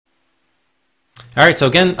All right, so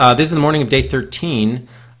again, this is the morning of day 13.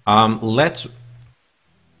 Let's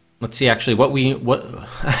see. Actually, I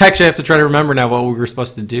actually have to try to remember now what we were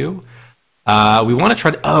supposed to do. We want to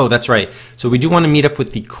try to. Oh, that's right. So we do want to meet up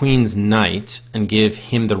with the Queen's Knight and give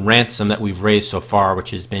him the ransom that we've raised so far,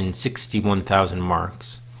 which has been 61,000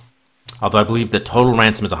 marks. Although I believe the total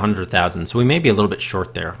ransom is 100,000, so we may be a little bit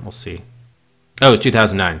short there. We'll see. Oh, it's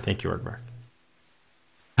 2009. Thank you, Earl.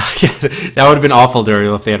 Yeah, that would have been awful,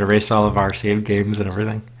 Daryl, if they had erased all of our save games and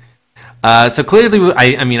everything. So clearly,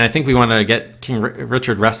 I think we want to get King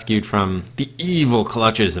Richard rescued from the evil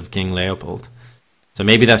clutches of King Leopold. So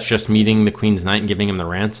maybe that's just meeting the Queen's Knight and giving him the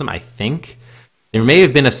ransom, I think. There may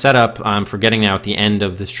have been a setup, I'm forgetting now, at the end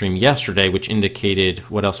of the stream yesterday, which indicated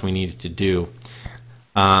what else we needed to do.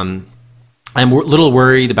 I'm a little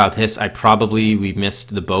worried about this. We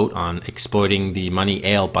missed the boat on exploiting the money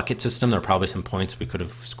ale bucket system. There are probably some points we could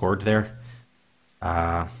have scored there.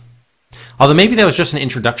 Although maybe that was just an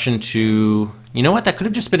introduction to... You know what? That could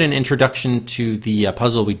have just been an introduction to the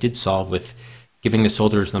puzzle we did solve with giving the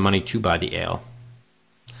soldiers the money to buy the ale.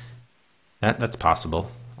 That's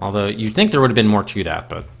possible. Although you'd think there would have been more to that,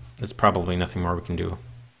 but there's probably nothing more we can do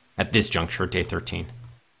at this juncture, day 13.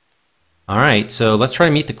 All right, so let's try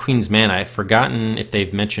to meet the Queen's Man. I've forgotten if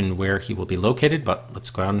they've mentioned where he will be located, but let's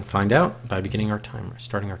go out and find out by beginning our timer,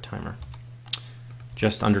 starting our timer.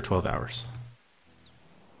 Just under 12 hours.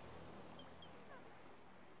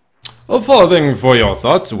 A farthing for your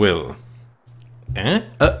thoughts, Will. Eh?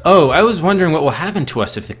 Oh, I was wondering what will happen to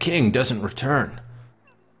us if the king doesn't return.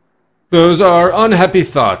 Those are unhappy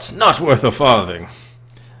thoughts, not worth a farthing.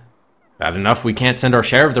 Bad enough we can't send our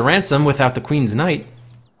share of the ransom without the Queen's Knight.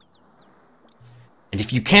 And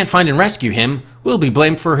if you can't find and rescue him, we'll be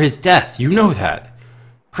blamed for his death, you know that.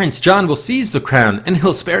 Prince John will seize the crown, and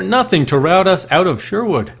he'll spare nothing to rout us out of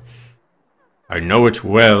Sherwood. I know it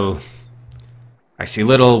well. I see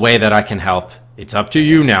little way that I can help. It's up to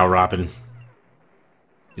you now, Robin.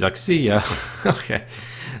 He's like, see ya. Okay.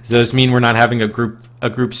 Does this mean we're not having a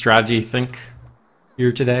group strategy think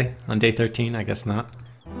here today on day 13? I guess not.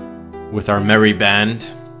 With our merry band.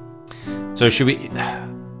 So should we...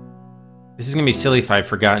 This is going to be silly if I've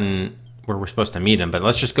forgotten where we're supposed to meet him, but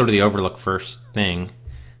let's just go to the Overlook first thing,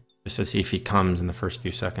 just to see if he comes in the first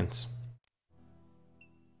few seconds.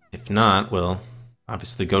 If not, we'll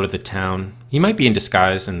obviously go to the town. He might be in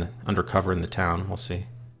disguise and undercover in the town. We'll see.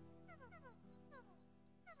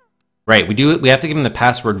 Right, we have to give him the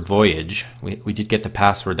password Voyage. We did get the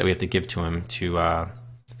password that we have to give to him to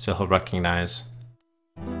so he'll recognize.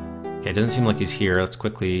 Okay, it doesn't seem like he's here. Let's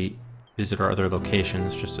quickly visit our other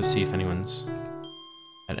locations just to see if anyone's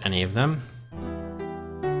at any of them.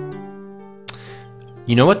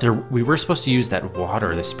 You know what? We were supposed to use that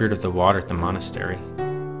water, the spirit of the water at the monastery.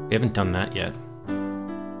 We haven't done that yet.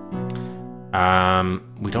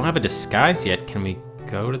 We don't have a disguise yet. Can we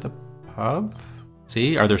go to the pub?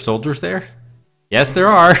 See, are there soldiers there? Yes, there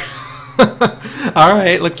are. All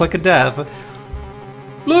right, looks like a death.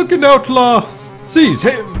 Look, an outlaw! Seize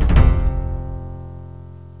him!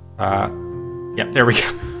 Yep, there we go.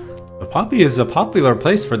 The poppy is a popular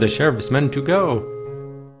place for the sheriff's men to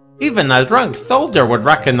go. Even a drunk soldier would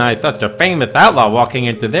recognize such a famous outlaw walking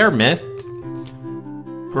into their midst.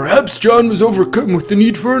 Perhaps John was overcome with the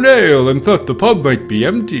need for an ale and thought the pub might be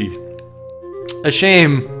empty. A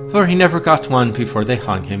shame, for he never got one before they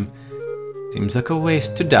hung him. Seems like a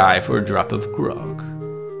waste to die for a drop of grog.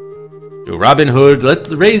 To Robin Hood,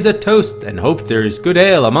 let's raise a toast and hope there is good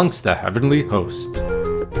ale amongst the heavenly host.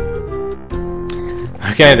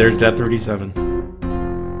 Okay, there's Death 37.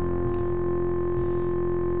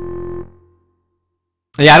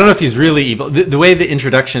 Yeah, I don't know if he's really evil. The way the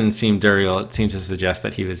introduction seemed, Duriel, it seems to suggest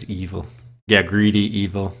that he was evil. Yeah, greedy,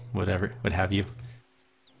 evil, whatever, what have you.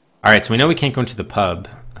 Alright, so we know we can't go into the pub.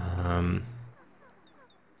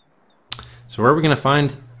 So where are we going to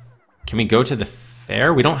find... Can we go to the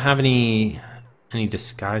fair? We don't have any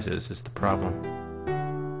disguises is the problem.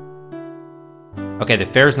 Okay, the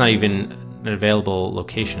fair's not even an available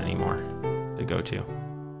location anymore to go to.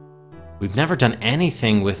 We've never done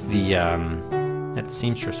anything with the that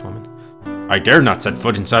seamstress woman. I dare not set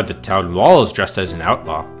foot inside the town walls dressed as an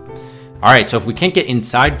outlaw. Alright, so if we can't get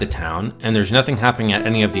inside the town and there's nothing happening at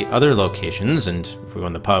any of the other locations, and if we go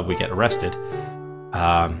in the pub we get arrested,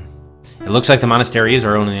 it looks like the monastery is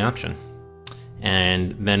our only option.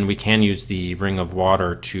 And then we can use the Ring of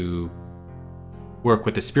Water to work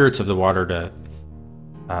with the spirits of the water to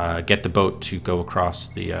get the boat to go across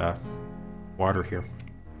the water here.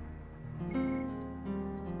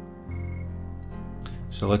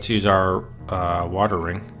 So let's use our water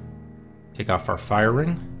ring. Take off our fire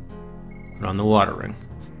ring, put on the water ring.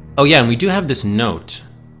 Oh yeah, and we do have this note.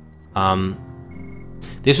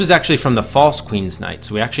 This was actually from the false Queen's Knight,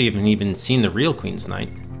 so we actually haven't even seen the real Queen's Knight.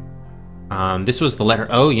 This was the letter.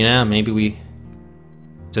 Oh yeah, maybe we...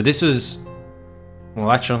 So this was...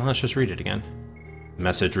 Well, actually, let's just read it again. The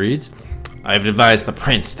message reads, I have advised the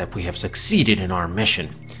prince that we have succeeded in our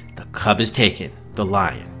mission. The cub is taken. The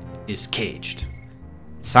lion is caged.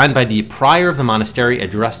 It's signed by the prior of the monastery,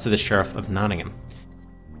 addressed to the sheriff of Nottingham.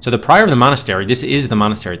 So the prior of the monastery, this is the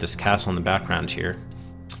monastery, this castle in the background here.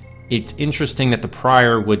 It's interesting that the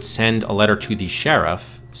prior would send a letter to the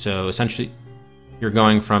sheriff. So essentially, you're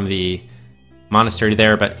going from the monastery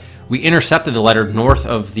there, but we intercepted the letter north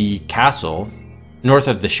of the castle, north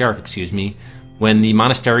of the sheriff, excuse me, when the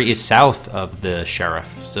monastery is south of the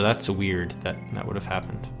sheriff. So that's weird that that would have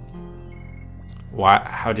happened. Why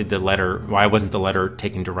wasn't the letter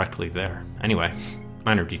taken directly there? Anyway,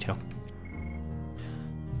 minor detail.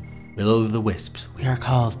 Will-o'-the-wisps, we are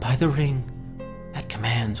called by the ring that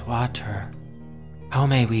commands water. How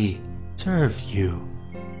may we serve you?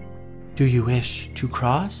 Do you wish to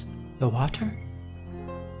cross the water?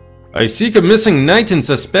 I seek a missing knight and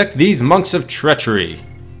suspect these monks of treachery.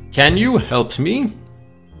 Can you help me?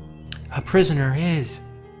 A prisoner is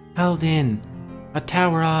held in a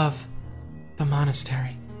tower of the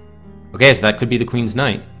monastery. Okay, so that could be the Queen's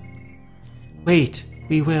Knight. Wait,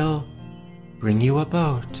 we will bring you a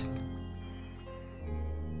boat.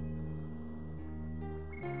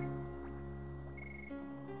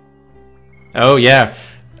 Oh yeah,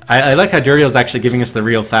 I like how Duriel's actually giving us the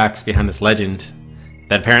real facts behind this legend.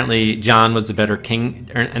 That apparently John was a better king,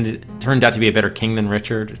 and it turned out to be a better king than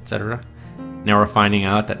Richard, etc. Now we're finding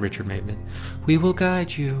out that Richard may have been. We will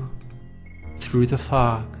guide you through the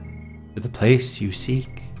fog to the place you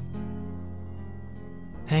seek.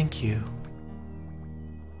 Thank you.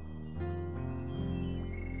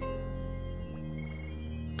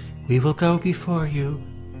 We will go before you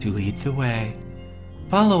to lead the way.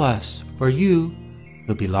 Follow us, or you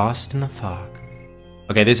will be lost in the fog.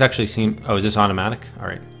 Okay, this actually seems... Oh, is this automatic?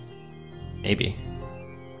 Alright. Maybe.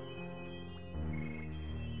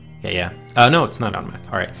 Okay, yeah. No, it's not automatic.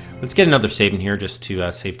 Alright, let's get another save in here just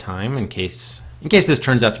to save time in case this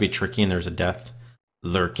turns out to be tricky and there's a death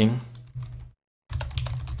lurking.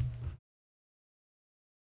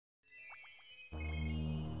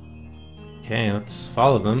 Okay, let's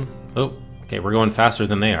follow them. Oh, okay, we're going faster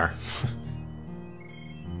than they are.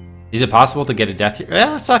 Is it possible to get a death here?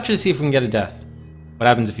 Yeah, let's actually see if we can get a death. What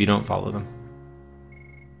happens if you don't follow them?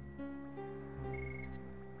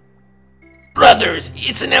 Brothers,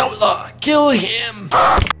 it's an outlaw. Kill him.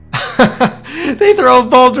 They throw a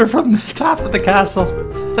boulder from the top of the castle.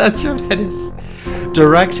 That's tremendous.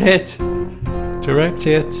 Direct hit. Direct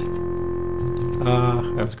hit.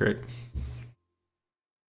 That was great.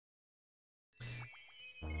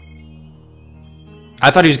 I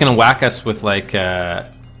thought he was going to whack us with like...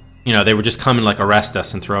 you know, they would just come and like arrest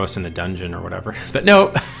us and throw us in the dungeon or whatever. But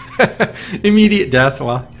no, immediate death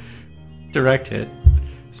while direct hit.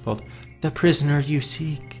 Spelled. The prisoner you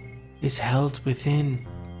seek is held within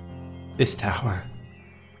this tower.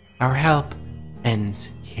 Our help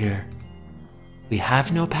ends here. We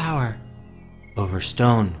have no power over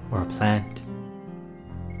stone or plant.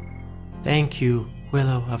 Thank you,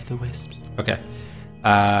 Willow of the Wisps. Okay.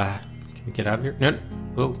 Can we get out of here? No.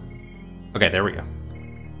 Whoa. Okay, there we go.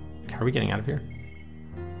 How are we getting out of here?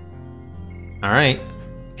 Alright.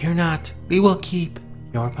 Fear not, we will keep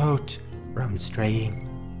your boat from straying.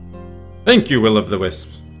 Thank you, Will of the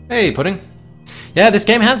Wisps. Hey, Pudding. Yeah, this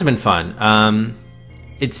game has been fun.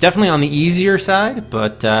 It's definitely on the easier side,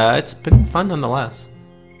 but it's been fun nonetheless.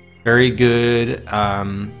 Very good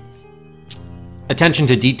attention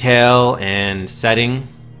to detail and setting.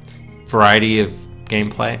 Variety of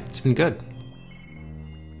gameplay. It's been good.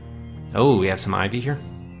 Oh, we have some ivy here.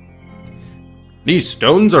 These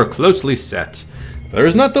stones are closely set. There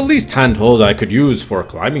is not the least handhold I could use for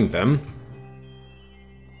climbing them.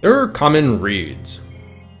 They're common reeds.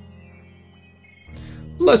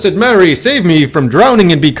 Blessed Mary, save me from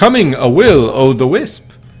drowning and becoming a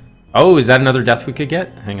will-o'-the-wisp. Oh, is that another death we could get?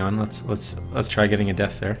 Hang on, let's try getting a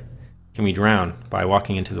death there. Can we drown by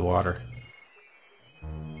walking into the water?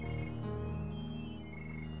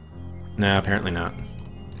 No, apparently not.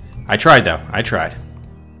 I tried though. I tried.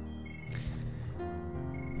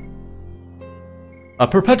 A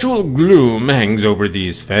perpetual gloom hangs over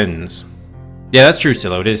these fens. Yeah, that's true,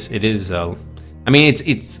 Silo. It is. I mean,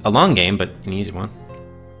 it's a long game, but an easy one.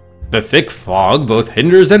 The thick fog both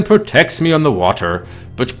hinders and protects me on the water,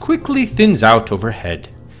 but quickly thins out overhead.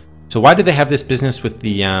 So why do they have this business with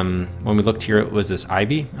the, when we looked here, it was this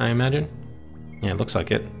ivy, I imagine? Yeah, it looks like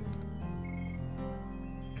it.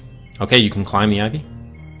 Okay, you can climb the ivy.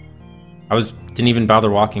 Didn't even bother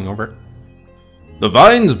walking over it. The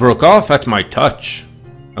vines broke off at my touch.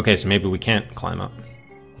 Okay, so maybe we can't climb up.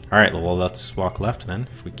 Alright, well, let's walk left then,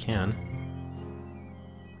 if we can.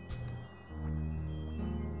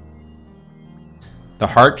 The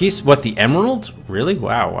heart piece? What, the emerald? Really?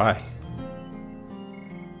 Wow, why?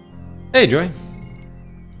 Hey, Joy.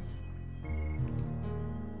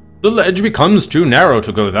 The ledge becomes too narrow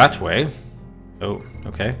to go that way. Oh,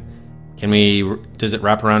 okay. Does it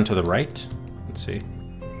wrap around to the right? Let's see.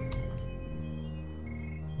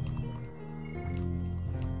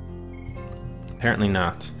 Apparently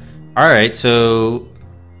not. Alright, so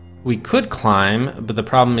we could climb, but the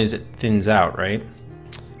problem is it thins out, right?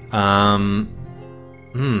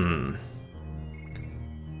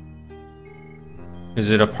 Is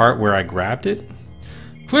it a part where I grabbed it?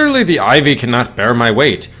 Clearly the ivy cannot bear my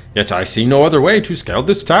weight, yet I see no other way to scale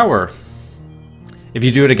this tower. If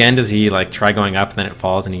you do it again, does he like try going up and then it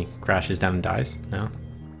falls and he crashes down and dies? No?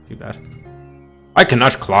 Too bad. I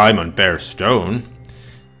cannot climb on bare stone.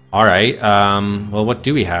 Alright, well what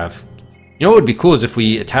do we have? You know what would be cool is if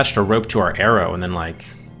we attached a rope to our arrow and then like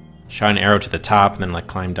shot an arrow to the top and then like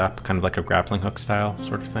climbed up, kind of like a grappling hook style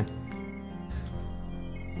sort of thing.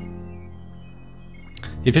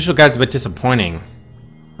 The official guide's a bit disappointing.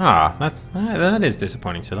 Ah, that is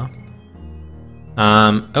disappointing, Silo.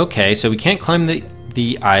 Okay, so we can't climb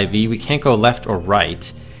the ivy. We can't go left or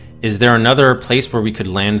right. Is there another place where we could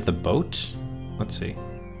land the boat? Let's see.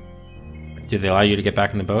 Do they allow you to get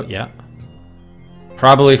back in the boat? Yeah.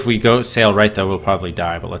 Probably if we go sail right, though, we'll probably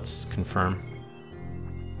die, but let's confirm.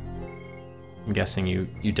 I'm guessing you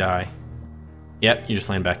die. Yep, you just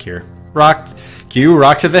land back here. Rocked. Q,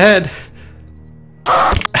 rock to the head.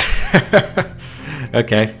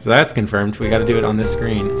 Okay, so that's confirmed. We got to do it on this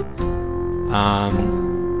screen.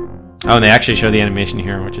 Oh, and they actually show the animation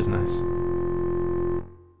here, which is nice.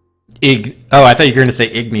 Oh, I thought you were going to say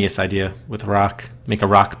igneous idea with rock. Make a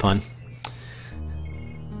rock pun.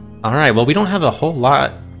 Alright, well, we don't have a whole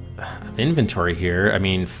lot of inventory here. I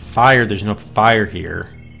mean, fire, there's no fire here.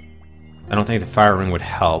 I don't think the fire ring would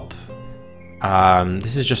help.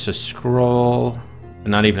 This is just a scroll, but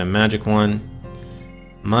not even a magic one.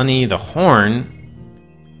 Money, the horn.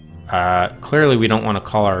 Clearly we don't want to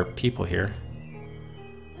call our people here.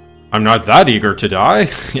 I'm not that eager to die.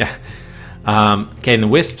 Yeah. Okay, and the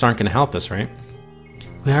wisps aren't going to help us, right?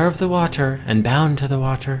 We are of the water and bound to the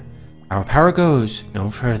water. Our power goes no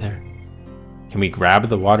further. Can we grab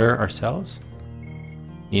the water ourselves?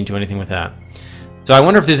 Need to do anything with that? So I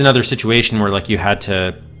wonder if there's another situation where like you had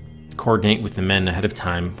to coordinate with the men ahead of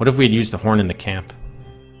time. What if we had used the horn in the camp?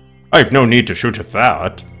 I've no need to shoot at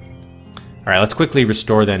that. Alright, let's quickly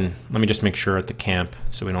restore then. Let me just make sure at the camp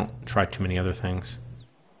so we don't try too many other things.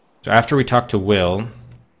 So after we talk to Will,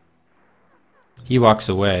 he walks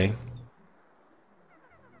away.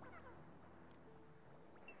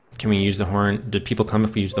 Can we use the horn? Did people come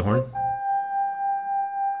if we use the horn?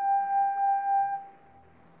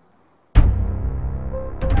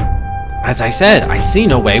 As I said, I see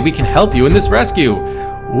no way we can help you in this rescue.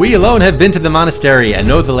 We alone have been to the monastery and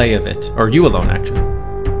know the lay of it. Or you alone, actually.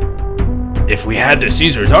 If we had the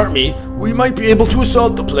Caesar's army, we might be able to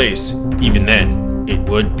assault the place. Even then, it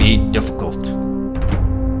would be difficult.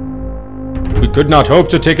 We could not hope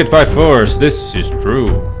to take it by force, this is true.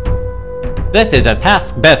 This is a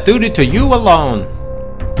task best suited to you alone.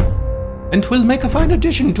 And 'twill make a fine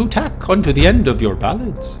addition to tack unto the end of your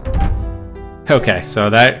ballads. Okay, so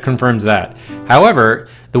that confirms that. However,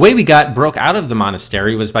 the way we broke out of the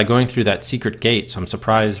monastery was by going through that secret gate, so I'm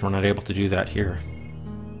surprised we're not able to do that here.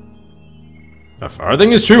 A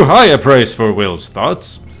farthing is too high a price for Will's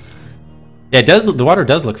thoughts. Yeah, it does. The water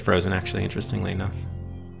does look frozen, actually, interestingly enough.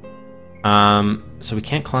 So we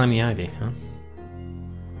can't climb the ivy, huh?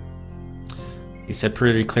 He said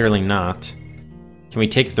pretty clearly not. Can we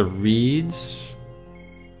take the reeds?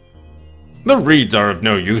 The reeds are of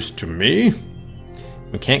no use to me.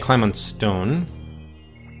 We can't climb on stone.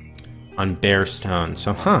 On bare stone,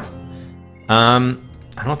 so I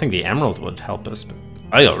don't think the emerald would help us, but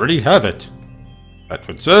I already have it. That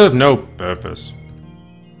would serve no purpose.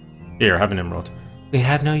 Here, have an emerald. We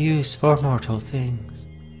have no use for mortal things.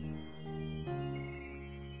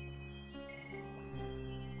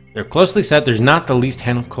 They're closely set. There's not the least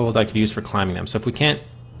handhold I could use for climbing them. So if we can't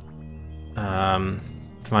find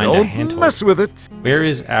a handhold... Don't mess with it. Where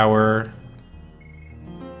is our...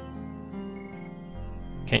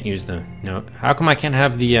 Can't use the... No. How come I can't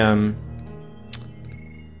have the...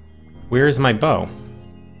 Where is my bow?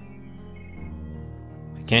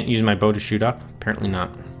 I can't use my bow to shoot up? Apparently not.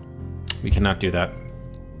 We cannot do that.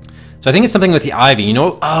 So I think it's something with the ivy. You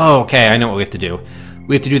know? Oh, okay. I know what we have to do.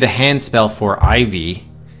 We have to do the hand spell for ivy.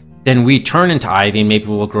 Then we turn into ivy, and maybe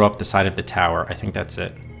we'll grow up the side of the tower. I think that's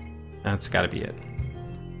it. That's got to be it.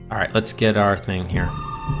 All right, let's get our thing here.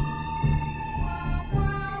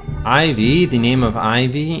 Ivy, the name of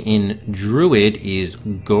ivy in Druid is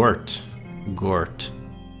Gort. Gort.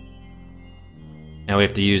 Now we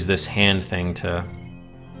have to use this hand thing to...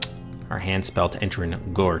 our hand spell to enter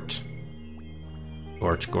in Gort.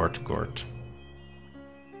 Gort, Gort, Gort.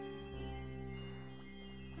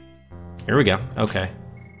 Here we go. Okay.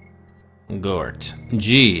 Gort.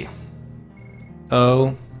 G.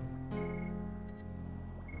 O.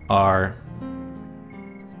 R.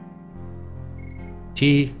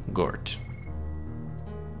 T. Gort.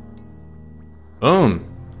 Boom.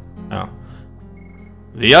 Oh.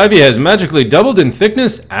 The ivy has magically doubled in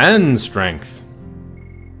thickness and strength.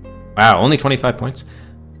 Wow, only 25 points.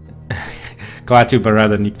 Glad to, but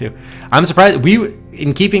rather than Nikto. I'm surprised.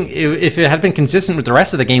 In keeping, if it had been consistent with the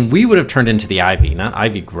rest of the game, we would have turned into the ivy, not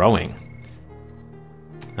ivy growing.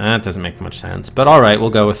 That doesn't make much sense, but all right, we'll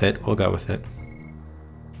go with it. We'll go with it.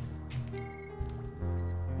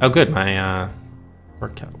 Oh, good, my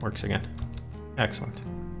works again. Excellent.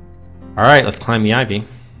 All right, let's climb the ivy.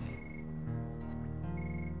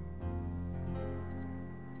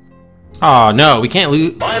 Oh no, we can't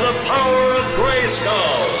lose. By the power of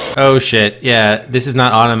Grayskull. Oh shit! Yeah, this is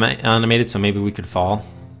not animated, so maybe we could fall.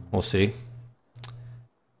 We'll see.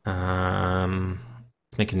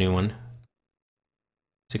 Let's make a new one.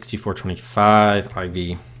 6425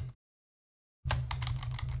 IV.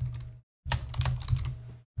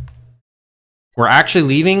 We're actually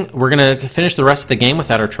leaving. We're gonna finish the rest of the game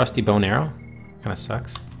without our trusty bow and arrow. Kind of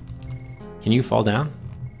sucks. Can you fall down?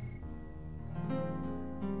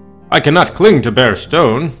 I cannot cling to bare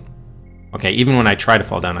stone. Okay, even when I try to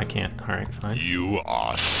fall down, I can't. All right, fine. You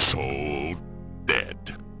are so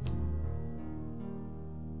dead.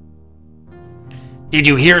 Did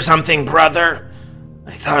you hear something, brother?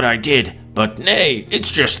 I thought I did, but nay, it's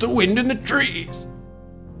just the wind in the trees.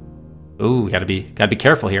 Ooh, gotta be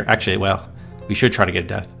careful here. Actually, well, we should try to get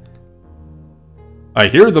death. I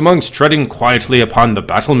hear the monks treading quietly upon the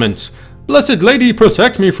battlements. Blessed Lady,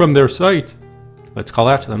 protect me from their sight. Let's call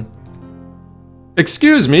out to them.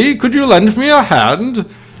 Excuse me, could you lend me a hand?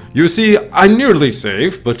 You see, I'm nearly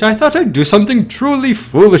safe, but I thought I'd do something truly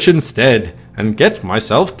foolish instead, and get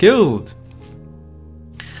myself killed.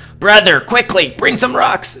 Brother, quickly, bring some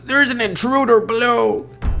rocks. There's an intruder below.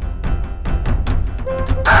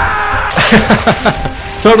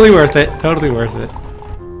 Totally worth it. Totally worth it.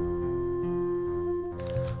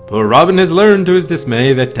 Poor Robin has learned to his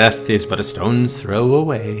dismay that death is but a stone's throw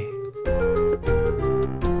away.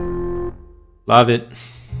 Love it.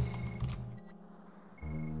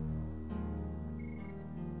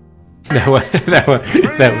 That one.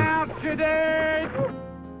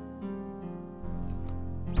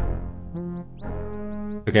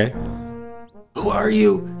 Okay. Who are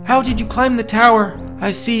you? How did you climb the tower?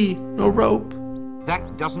 I see no rope.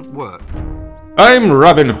 That doesn't work. I'm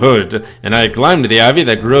Robin Hood, and I climbed the ivy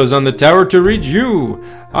that grows on the tower to reach you.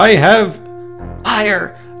 I have...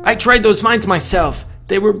 Liar! I tried those vines myself.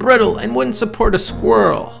 They were brittle and wouldn't support a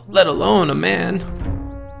squirrel, let alone a man.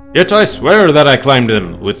 Yet I swear that I climbed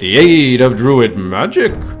them with the aid of druid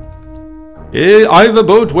magic. I've a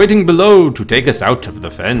boat waiting below to take us out of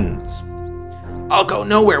the fens. I'll go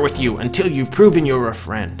nowhere with you until you've proven you're a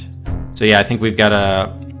friend. So yeah, I think we've got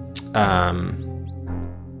to...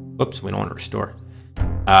 Whoops, we don't want to restore.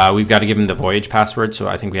 We've got to give him the voyage password, so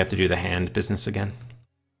I think we have to do the hand business again.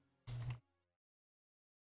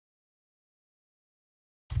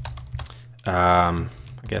 I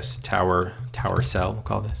guess tower cell, we'll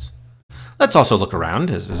call this. Let's also look around,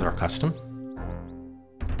 as is our custom.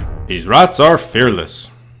 These rats are fearless.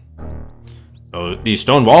 These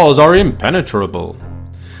stone walls are impenetrable.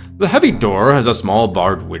 The heavy door has a small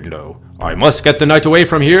barred window. I must get the knight away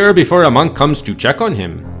from here before a monk comes to check on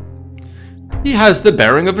him. He has the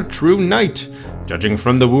bearing of a true knight. Judging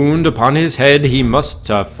from the wound upon his head, he must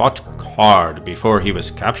have fought hard before he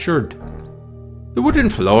was captured. The wooden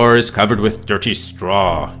floor is covered with dirty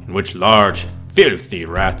straw, in which large, filthy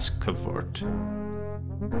rats cavort.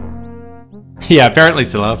 Yeah, apparently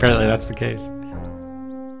so. Apparently that's the case.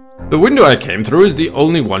 The window I came through is the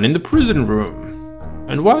only one in the prison room.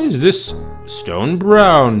 And why is this stone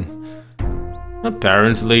brown?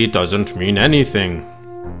 Apparently it doesn't mean anything.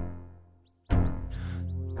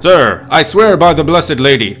 Sir, I swear by the Blessed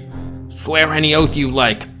Lady. Swear any oath you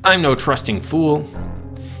like. I'm no trusting fool.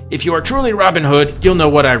 If you are truly Robin Hood, you'll know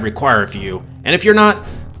what I require of you. And if you're not,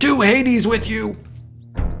 do Hades with you.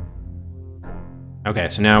 Okay,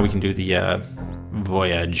 so now we can do the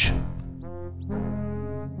voyage.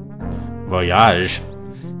 Voyage.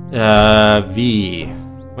 V,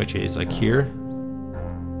 which is like here.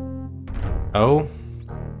 O.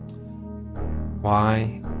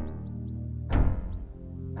 Y.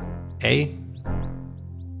 A.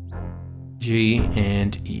 G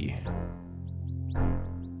and E.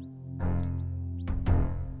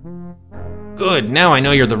 Good, now I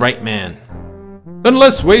know you're the right man. Then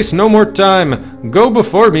let's waste no more time. Go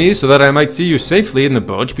before me so that I might see you safely in the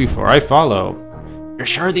boat before I follow. You're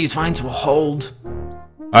sure these vines will hold?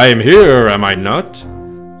 I am here, am I not?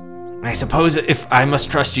 I suppose if I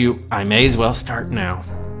must trust you, I may as well start now.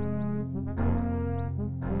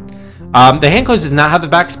 The hand close does not have the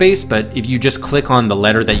backspace, but if you just click on the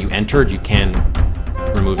letter that you entered, you can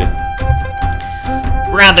remove it.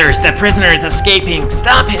 Brothers, the prisoner is escaping.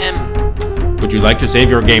 Stop him! Would you like to save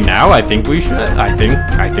your game now? I think we should. I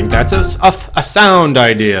think that's a sound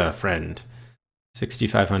idea, friend.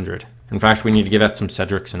 6,500. In fact, we need to give out some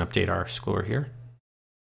Cedrics and update our score here.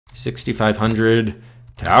 6,500.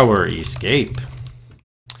 Tower escape.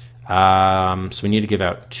 So we need to give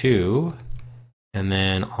out 2. And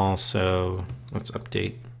then also, let's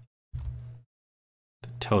update the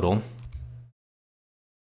total.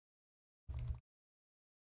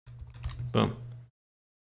 Boom.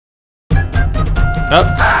 Oh!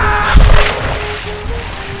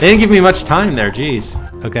 They didn't give me much time there, jeez.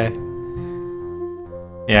 Okay.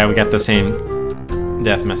 Yeah, we got the same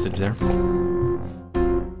death message there.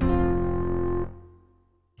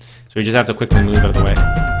 So we just have to quickly move out of the way.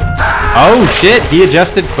 Oh shit, he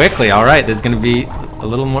adjusted quickly. All right, this is going to be a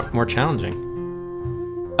little more challenging.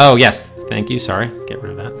 Oh yes, thank you, sorry. Get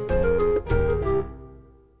rid of that.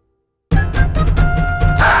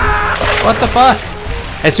 What the fuck?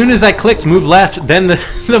 As soon as I clicked move left, then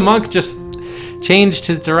the monk just changed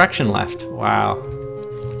his direction left. Wow.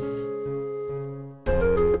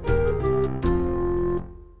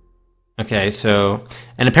 Okay, so,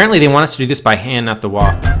 and apparently they want us to do this by hand, not the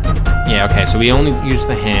walk. Yeah, okay, so we only use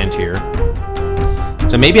the hand here.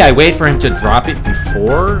 So maybe I wait for him to drop it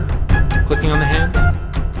before clicking on the hand?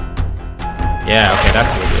 Yeah, okay,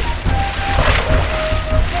 that's what we do.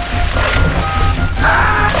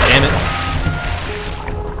 Damn it.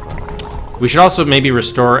 We should also maybe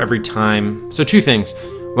restore every time. So 2 things.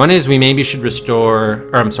 One is we maybe should restore,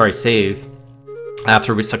 or I'm sorry, save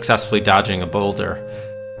after we successfully dodging a boulder.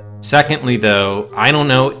 Secondly, though, I don't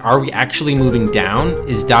know, are we actually moving down?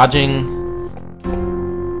 Is dodging...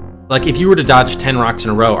 Like, if you were to dodge 10 rocks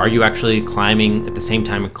in a row, are you actually climbing at the same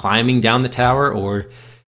time and climbing down the tower? Or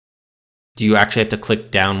do you actually have to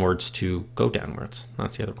click downwards to go downwards?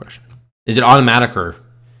 That's the other question. Is it automatic or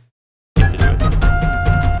you have to do it?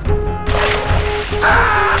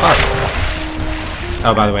 Fuck.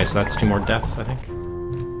 Oh, by the way, so that's 2 more deaths, I think.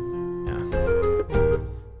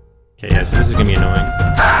 Okay, yeah, so this is gonna be annoying.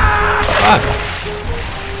 Fuck!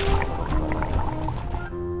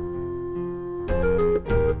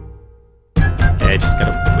 Okay, I just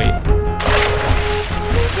gotta wait.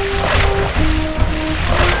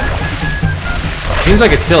 It seems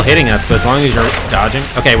like it's still hitting us, but as long as you're dodging...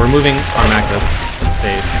 Okay, we're moving automatically. Let's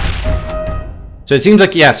save. So it seems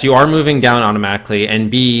like, yes, you are moving down automatically, and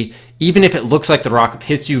B, even if it looks like the rock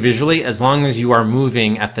hits you visually, as long as you are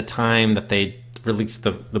moving at the time that they release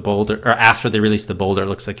the boulder, or after they release the boulder, it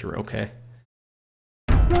looks like you're okay.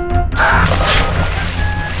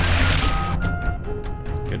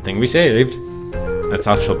 Good thing we saved. That's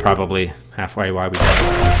also probably halfway why we died.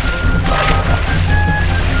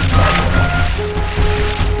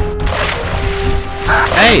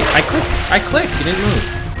 Hey, I clicked, he didn't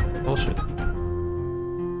move. Bullshit.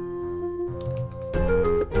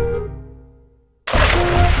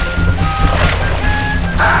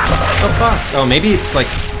 Oh fuck. Oh, maybe it's like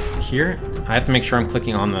here? I have to make sure I'm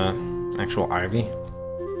clicking on the actual ivy.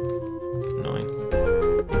 Annoying.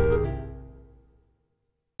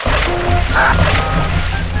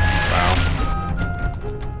 Wow.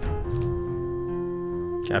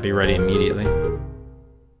 Gotta be ready immediately.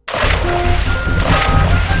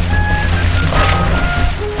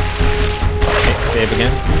 Okay, save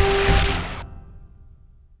again, please.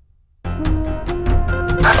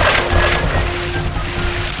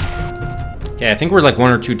 Okay, I think we're like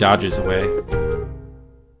 1 or 2 dodges away.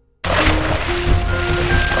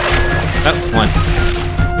 Oh, 1.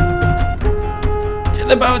 To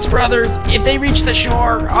the boats, brothers! If they reach the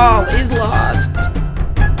shore, all is lost!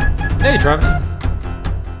 Hey, Travis.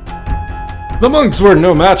 The monks were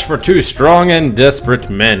no match for 2 strong and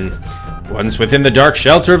desperate men. Once within the dark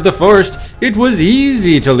shelter of the forest, it was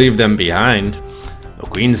easy to leave them behind. The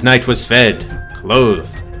Queen's Knight was fed,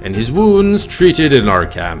 clothed, and his wounds treated in our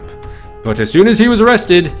camp. But as soon as he was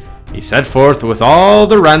arrested, he set forth with all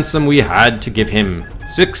the ransom we had to give him,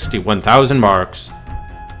 61,000 marks.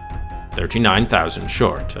 39,000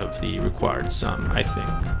 short of the required sum, I think.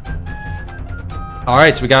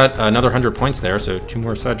 Alright, so we got another 100 points there, so 2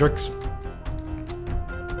 more Cedrics.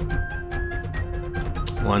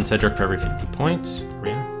 1 Cedric for every 50 points.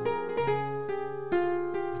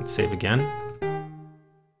 Let's save again.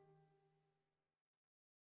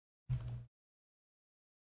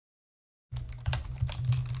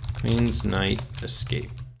 Queen's Knight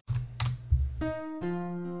escape.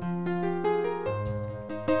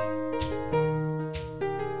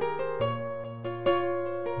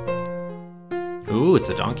 Ooh, it's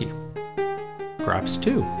a donkey. Perhaps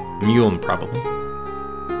 2. Mule, probably.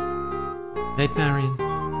 Knight Marian.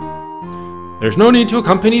 There's no need to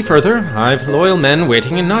accompany further. I've loyal men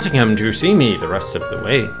waiting in Nottingham to see me the rest of the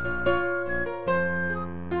way.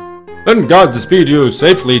 Then God speed you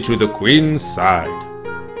safely to the Queen's side.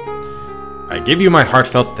 I give you my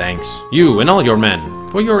heartfelt thanks, you and all your men,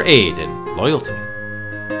 for your aid and loyalty.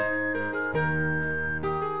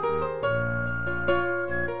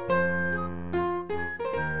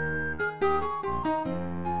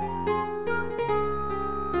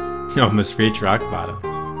 Almost reach rock bottom.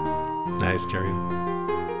 Nice, Terry.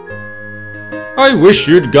 I wish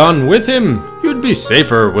you'd gone with him. You'd be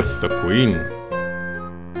safer with the Queen.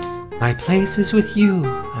 My place is with you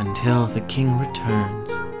until the king returns.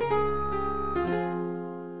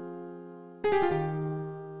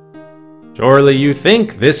 Surely you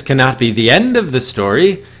think this cannot be the end of the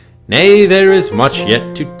story. Nay, there is much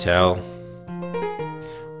yet to tell.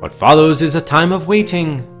 What follows is a time of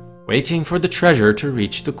waiting. Waiting for the treasure to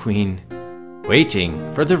reach the Queen.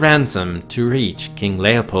 Waiting for the ransom to reach King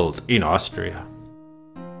Leopold in Austria.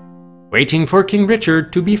 Waiting for King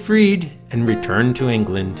Richard to be freed and return to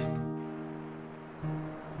England.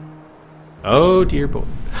 Oh dear boy.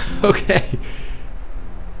 Okay.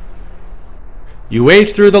 You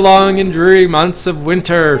wait through the long and dreary months of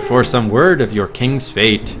winter for some word of your king's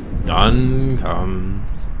fate. None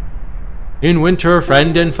comes. In winter,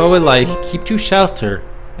 friend and foe alike keep to shelter,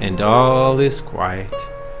 and all is quiet.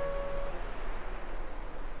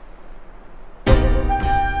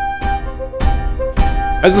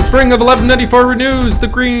 As the spring of 1194 renews the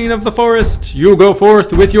green of the forest, you go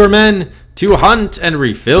forth with your men to hunt and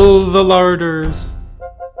refill the larders.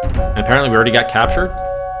 And apparently we already got captured.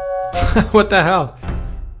 What the hell?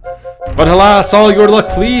 But alas, all your luck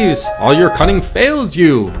flees, all your cunning fails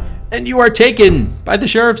you, and you are taken by the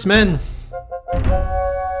sheriff's men.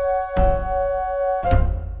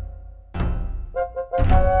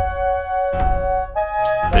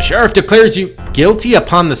 The sheriff declares you guilty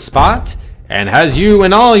upon the spot, and has you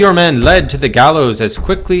and all your men led to the gallows as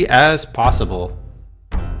quickly as possible.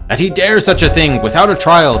 That he dares such a thing without a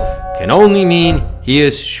trial can only mean he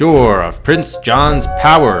is sure of Prince John's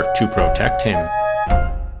power to protect him.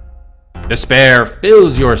 Despair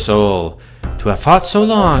fills your soul to have fought so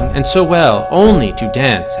long and so well only to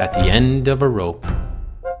dance at the end of a rope.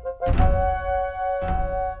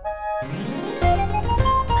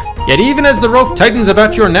 Yet even as the rope tightens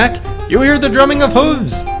about your neck, you hear the drumming of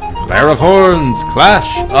hooves, blare of horns,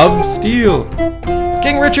 clash of steel.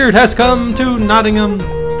 King Richard has come to Nottingham.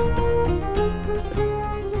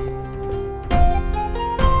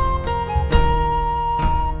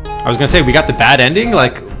 I was gonna say, we got the bad ending?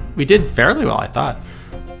 Like, we did fairly well, I thought.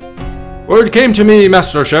 Word came to me,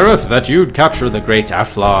 Master Sheriff, that you'd capture the great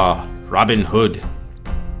outlaw, Robin Hood.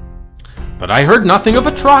 But I heard nothing of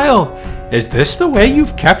a trial. Is this the way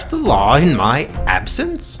you've kept the law in my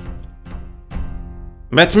absence?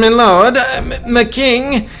 But my lord, my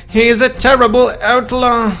king, he is a terrible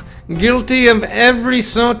outlaw, guilty of every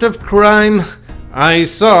sort of crime. I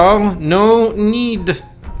saw no need.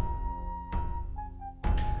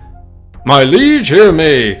 My liege, hear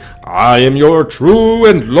me. I am your true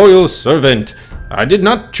and loyal servant. I did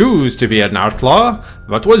not choose to be an outlaw,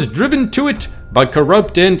 but was driven to it by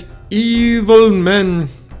corrupt and evil men.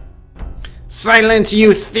 Silence,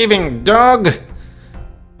 you thieving dog!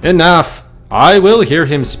 Enough. I will hear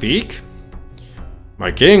him speak.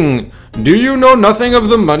 My king, do you know nothing of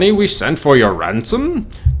the money we sent for your ransom?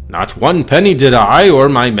 Not one penny did I or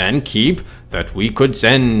my men keep that we could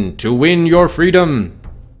send to win your freedom.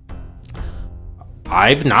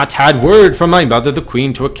 I've not had word from my mother the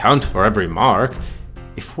queen to account for every mark.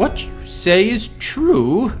 If what you say is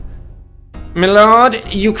true... My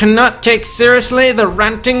lord, you cannot take seriously the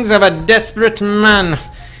rantings of a desperate man.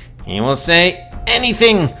 He will say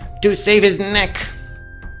anything to save his neck.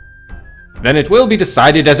 Then it will be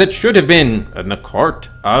decided as it should have been in the court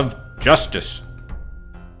of justice.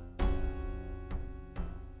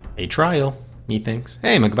 A trial, methinks.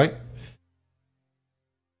 Hey, Mugabite.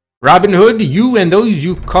 Robin Hood, you and those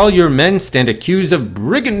you call your men stand accused of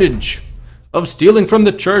brigandage, of stealing from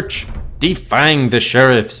the church, defying the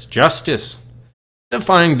sheriff's justice,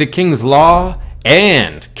 defying the king's law,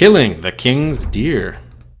 and killing the king's deer.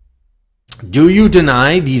 Do you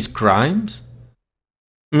deny these crimes?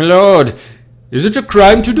 My lord, is it a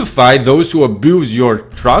crime to defy those who abuse your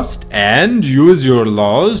trust and use your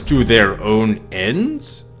laws to their own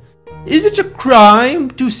ends? Is it a crime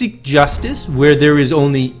to seek justice where there is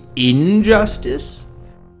only injustice?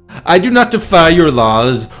 I do not defy your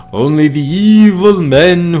laws, only the evil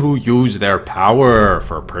men who use their power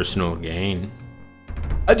for personal gain.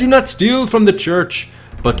 I do not steal from the church,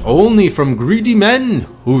 but only from greedy men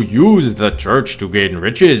who use the church to gain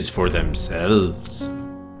riches for themselves.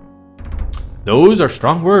 Those are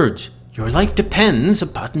strong words. Your life depends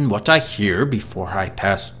upon what I hear before I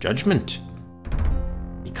pass judgment.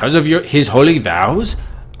 Because of his holy vows,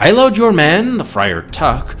 I allowed your man, the Friar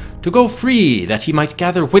Tuck, to go free that he might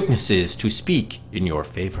gather witnesses to speak in your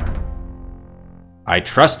favor. I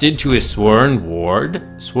trusted to his sworn word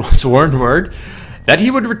that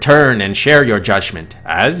he would return and share your judgment,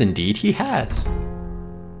 as indeed he has.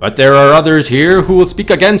 But there are others here who will speak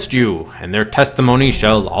against you, and their testimony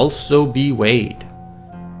shall also be weighed.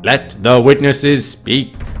 Let the witnesses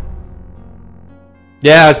speak.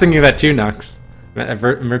 Yeah, I was thinking of that too, Knox.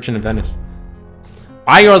 Merchant of Venice.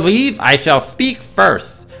 By your leave, I shall speak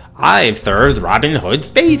first. I've served Robin Hood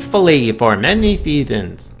faithfully for many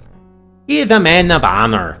seasons. He is a man of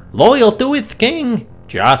honor, loyal to his king,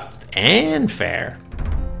 just and fair.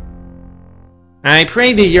 I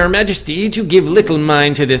pray thee, your majesty, to give little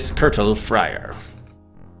mind to this curtal friar.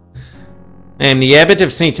 I am the abbot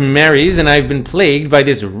of St. Mary's, and I've been plagued by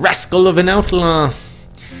this rascal of an outlaw.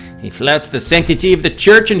 He flouts the sanctity of the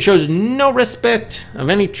church and shows no respect of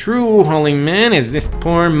any true holy man, as this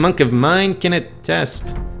poor monk of mine can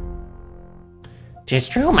attest. 'Tis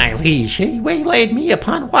true, my liege, he waylaid me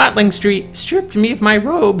upon Watling Street, stripped me of my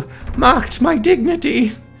robe, mocked my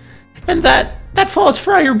dignity, and that false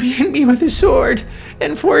friar beat me with his sword,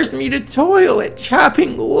 and forced me to toil at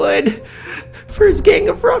chopping wood for his gang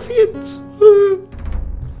of ruffians.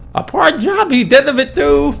 A poor job he did of it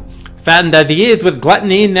too, fattened that he is with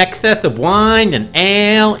gluttony and excess of wine and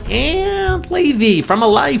ale, and lazy from a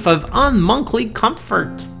life of unmonkly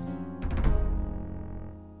comfort.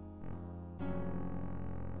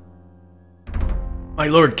 My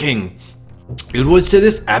lord king, it was to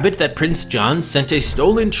this abbot that Prince John sent a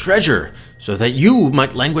stolen treasure, so that you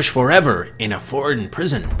might languish forever in a foreign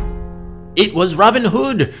prison. It was Robin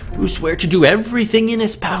Hood who swore to do everything in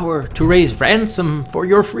his power to raise ransom for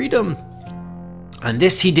your freedom. And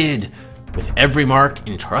this he did, with every mark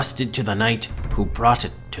entrusted to the knight who brought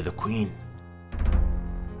it to the queen.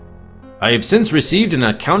 I have since received an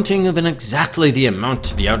accounting of exactly the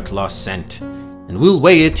amount the outlaw sent, and will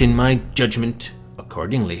weigh it in my judgment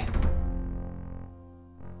accordingly.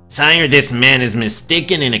 Sire, this man is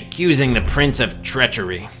mistaken in accusing the prince of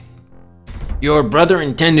treachery. Your brother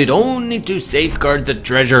intended only to safeguard the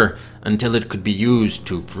treasure until it could be used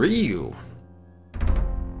to free you.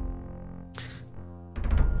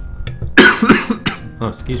 Oh,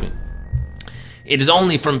 excuse me. It is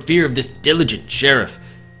only from fear of this diligent sheriff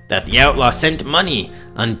that the outlaw sent money,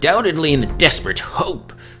 undoubtedly in the desperate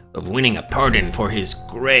hope of winning a pardon for his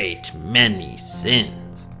great many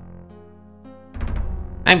sins.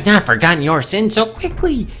 I've not forgotten your sin so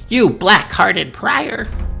quickly, you black-hearted prior.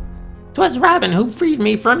 'Twas Robin who freed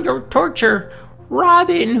me from your torture,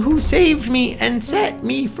 Robin who saved me and set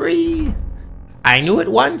me free. I knew at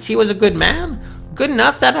once he was a good man, good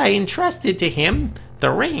enough that I entrusted to him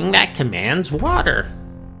the ring that commands water.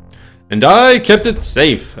 And I kept it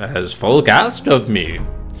safe, as folk asked of me.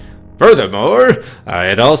 Furthermore, I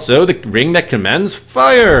had also the ring that commands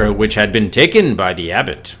fire, which had been taken by the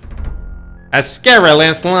abbot. A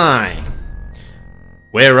scurrilous lie.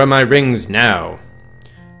 Where are my rings now?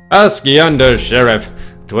 Ask yonder sheriff.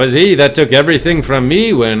 'Twas he that took everything from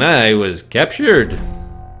me when I was captured.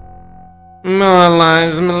 More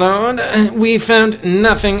lies, my lord. We found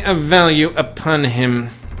nothing of value upon him.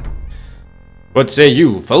 What say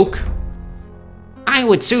you, folk? I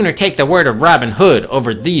would sooner take the word of Robin Hood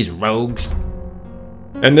over these rogues.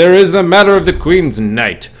 And there is the matter of the Queen's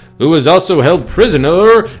knight, who was also held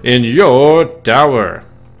prisoner in your tower.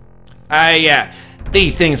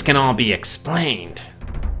 These things can all be explained.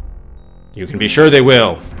 You can be sure they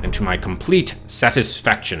will, and to my complete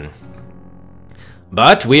satisfaction.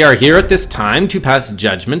 But we are here at this time to pass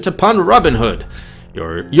judgment upon Robin Hood.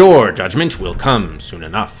 Your judgment will come soon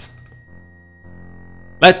enough.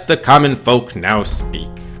 Let the common folk now speak.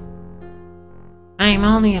 I'm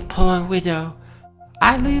only a poor widow.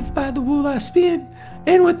 I live by the wool I spin,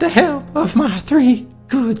 and with the help of my 3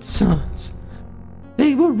 good sons.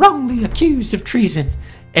 They were wrongly accused of treason,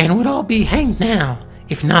 and would all be hanged now,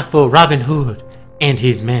 if not for Robin Hood and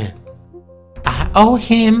his men. I owe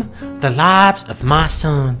him the lives of my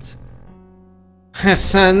sons. Her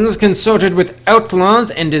sons consorted with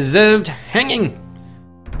outlaws and deserved hanging.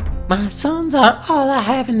 My sons are all I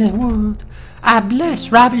have in the world. I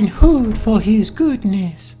bless Robin Hood for his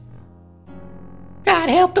goodness. God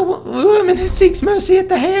help the woman who seeks mercy at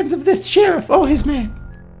the hands of this sheriff or his men.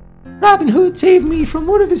 Robin Hood saved me from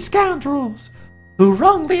one of his scoundrels, who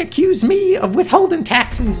wrongly accused me of withholding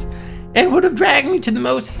taxes, and would have dragged me to the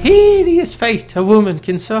most hideous fate a woman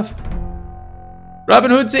can suffer.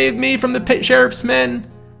 Robin Hood saved me from the sheriff's men.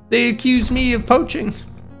 They accused me of poaching.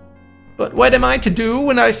 But what am I to do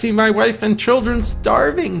when I see my wife and children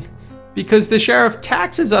starving, because the sheriff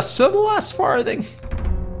taxes us to the last farthing?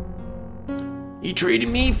 He treated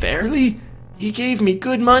me fairly. He gave me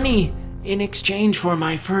good money in exchange for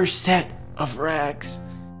my first set of rags,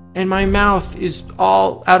 and my mouth is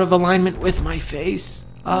all out of alignment with my face.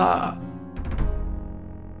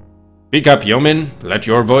 Speak up, yeoman. Let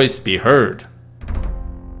your voice be heard.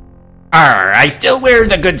 I still wear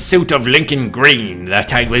the good suit of Lincoln green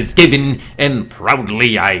that I was given, and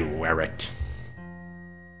proudly I wear it.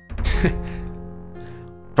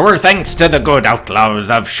 'Twere thanks to the good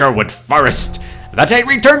outlaws of Sherwood Forest that I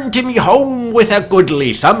returned to me home with a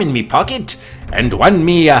goodly sum in me pocket, and won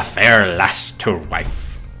me a fair lass to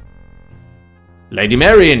wife. Lady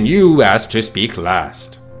Marian, you asked to speak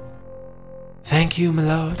last. Thank you, my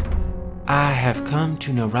lord. I have come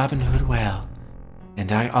to know Robin Hood well,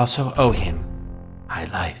 and I also owe him my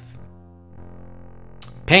life.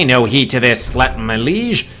 Pay no heed to this slut, my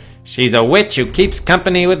liege. She's a witch who keeps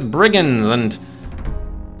company with brigands and...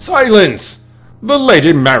 Silence! The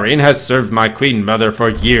Lady Marian has served my queen mother for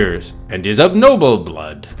years, and is of noble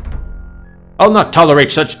blood. I'll not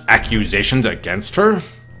tolerate such accusations against her.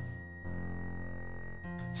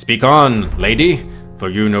 Speak on, lady, for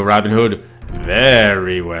you know Robin Hood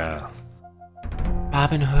very well.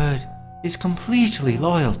 Robin Hood is completely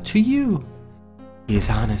loyal to you. He is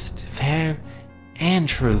honest, fair, and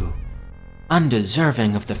true,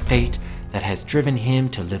 undeserving of the fate that has driven him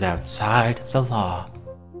to live outside the law.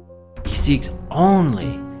 He seeks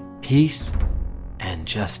only peace and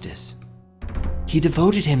justice. He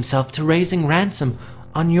devoted himself to raising ransom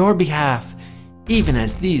on your behalf, even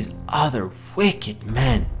as these other wicked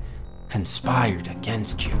men conspired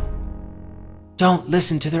against you. Don't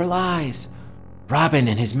listen to their lies. Robin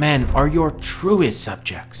and his men are your truest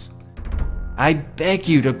subjects. I beg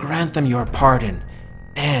you to grant them your pardon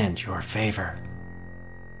and your favor.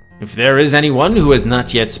 If there is anyone who has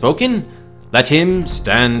not yet spoken, let him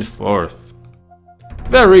stand forth.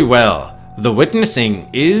 Very well, the witnessing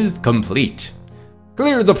is complete.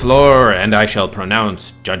 Clear the floor, and I shall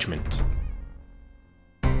pronounce judgment.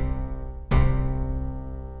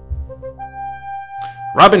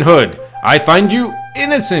 Robin Hood, I find you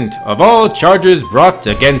innocent of all charges brought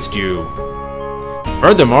against you.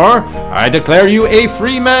 Furthermore, I declare you a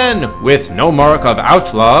free man, with no mark of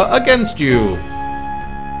outlaw against you.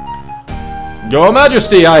 Your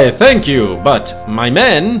Majesty, I thank you, but my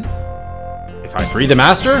men... If I free the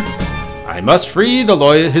master, I must free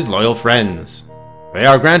his loyal friends. They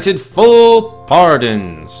are granted full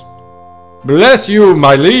pardons. Bless you,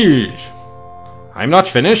 my liege. I'm not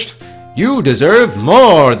finished. You deserve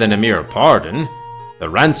more than a mere pardon. The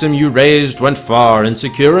ransom you raised went far in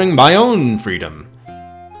securing my own freedom.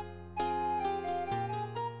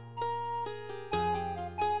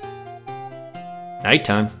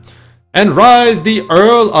 Nighttime. And rise the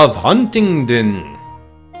Earl of Huntingdon.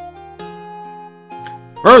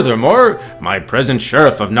 Furthermore, my present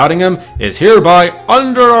Sheriff of Nottingham is hereby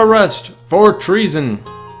under arrest for treason.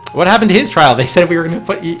 What happened to his trial? They said we were going to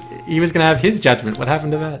put... He was going to have his judgment. What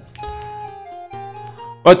happened to that?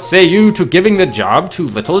 What say you to giving the job to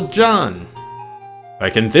Little John? I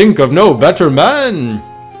can think of no better man.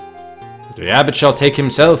 The abbot shall take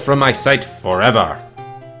himself from my sight forever,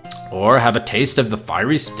 or have a taste of the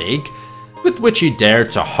fiery stake with which he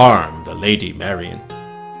dared to harm the Lady Marian.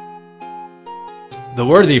 The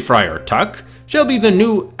worthy Friar Tuck shall be the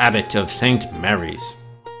new abbot of St. Mary's.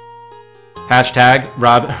 Hashtag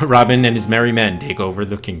Robin and his merry men take over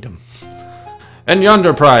the kingdom. And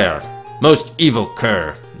yonder prior, most evil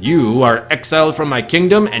cur, you are exiled from my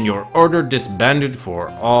kingdom and your order disbanded for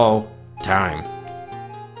all time.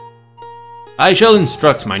 I shall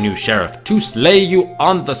instruct my new sheriff to slay you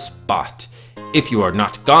on the spot if you are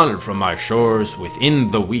not gone from my shores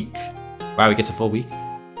within the week. Wow, he gets a full week?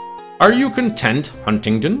 Are you content,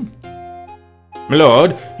 Huntingdon? My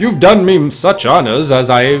lord, you've done me such honors as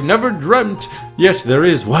I've never dreamt, yet there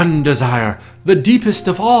is one desire, the deepest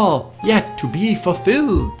of all, yet to be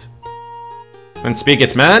fulfilled. Then speak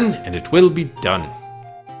it, man, and it will be done.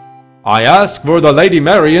 I ask for the Lady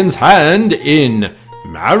Marian's hand in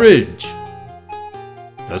marriage.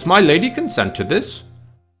 Does my lady consent to this?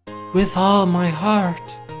 With all my heart.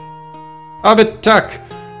 Abitak,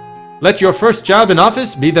 let your first job in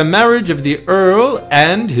office be the marriage of the Earl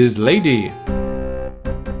and his lady.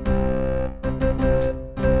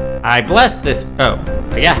 I bless this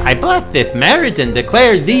marriage and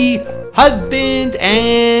declare thee husband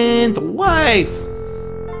and wife.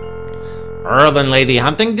 Earl and Lady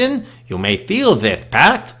Huntingdon, you may seal this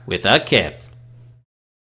pact with a kiss.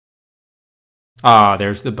 Ah,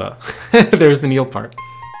 there's the bow. There's the kneel part.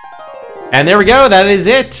 And there we go, that is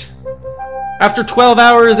it. After 12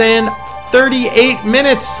 hours and 38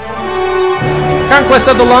 minutes, Conquest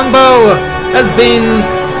of the Longbow has been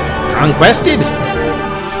conquested.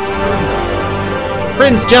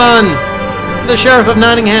 Prince John, the Sheriff of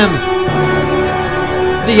Nottingham,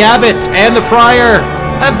 the Abbot, and the Prior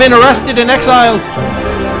have been arrested and exiled.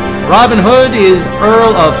 Robin Hood is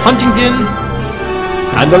Earl of Huntingdon,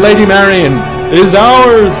 And the Lady Marian is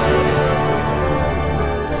ours.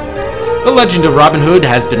 The legend of Robin Hood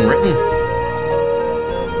has been written.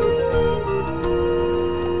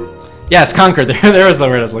 Yes, conquered. There was the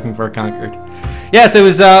word I was looking for. Conquered. Yes, it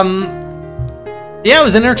was. Yeah, it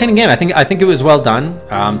was an entertaining game. I think it was well done.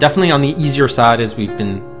 Definitely on the easier side, as we've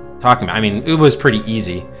been talking about. I mean, it was pretty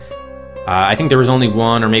easy. I think there was only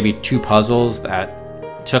one or maybe two puzzles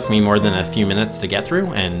that took me more than a few minutes to get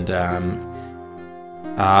through, and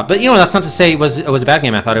but you know, that's not to say it was a bad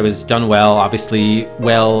game. I thought it was done well. Obviously,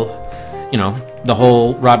 well. You know, the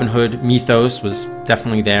whole Robin Hood mythos was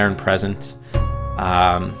definitely there and present.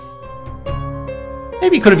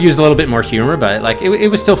 Maybe could have used a little bit more humor, but like it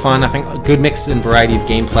was still fun. I think a good mix and variety of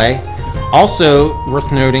gameplay. Also worth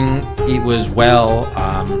noting, it was well.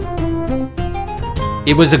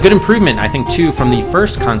 It was a good improvement, I think, too, from the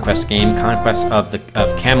first Conquest game, Conquest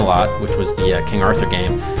of Camelot, which was the King Arthur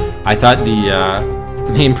game. I thought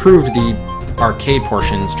they improved the arcade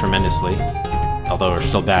portions tremendously, although they're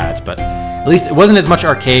still bad, but at least it wasn't as much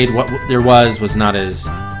arcade. What there was not as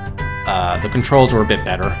the controls were a bit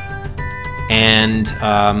better, and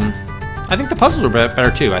I think the puzzles were better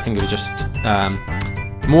too. I think it was just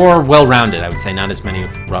more well-rounded, I would say, not as many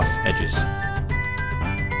rough edges.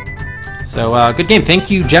 So good game. Thank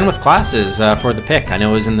you, Jen with Classes, for the pick. I know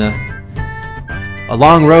it was a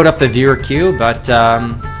long road up the viewer queue, but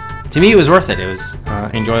to me it was worth it. It was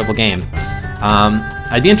an enjoyable game.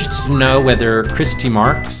 I'd be interested to know whether Christy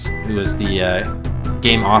Marks, who was the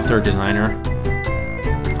game author, designer,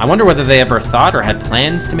 I wonder whether they ever thought or had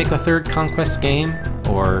plans to make a third Conquest game,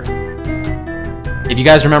 or if you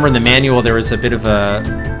guys remember in the manual, there was a bit of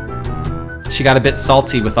she got a bit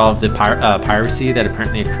salty with all of the piracy that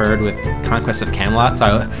apparently occurred with Conquest of Camelot,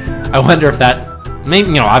 so I wonder if that, maybe,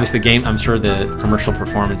 you know, obviously the game, I'm sure the commercial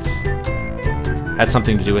performance had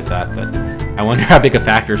something to do with that, but I wonder how big a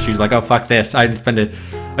factor she's like, oh, fuck this. I'd spend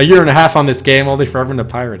a year and a half on this game only for everyone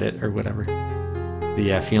to pirate it, or whatever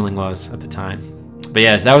the feeling was at the time. But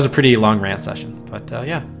yeah, that was a pretty long rant session. But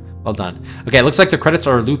yeah, well done. Okay, it looks like the credits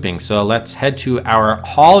are looping, so let's head to our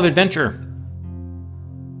Hall of Adventure.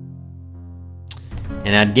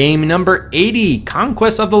 And at game number 80,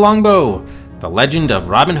 Conquest of the Longbow, The Legend of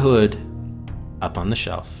Robin Hood, up on the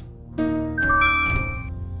shelf.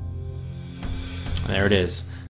 There it is.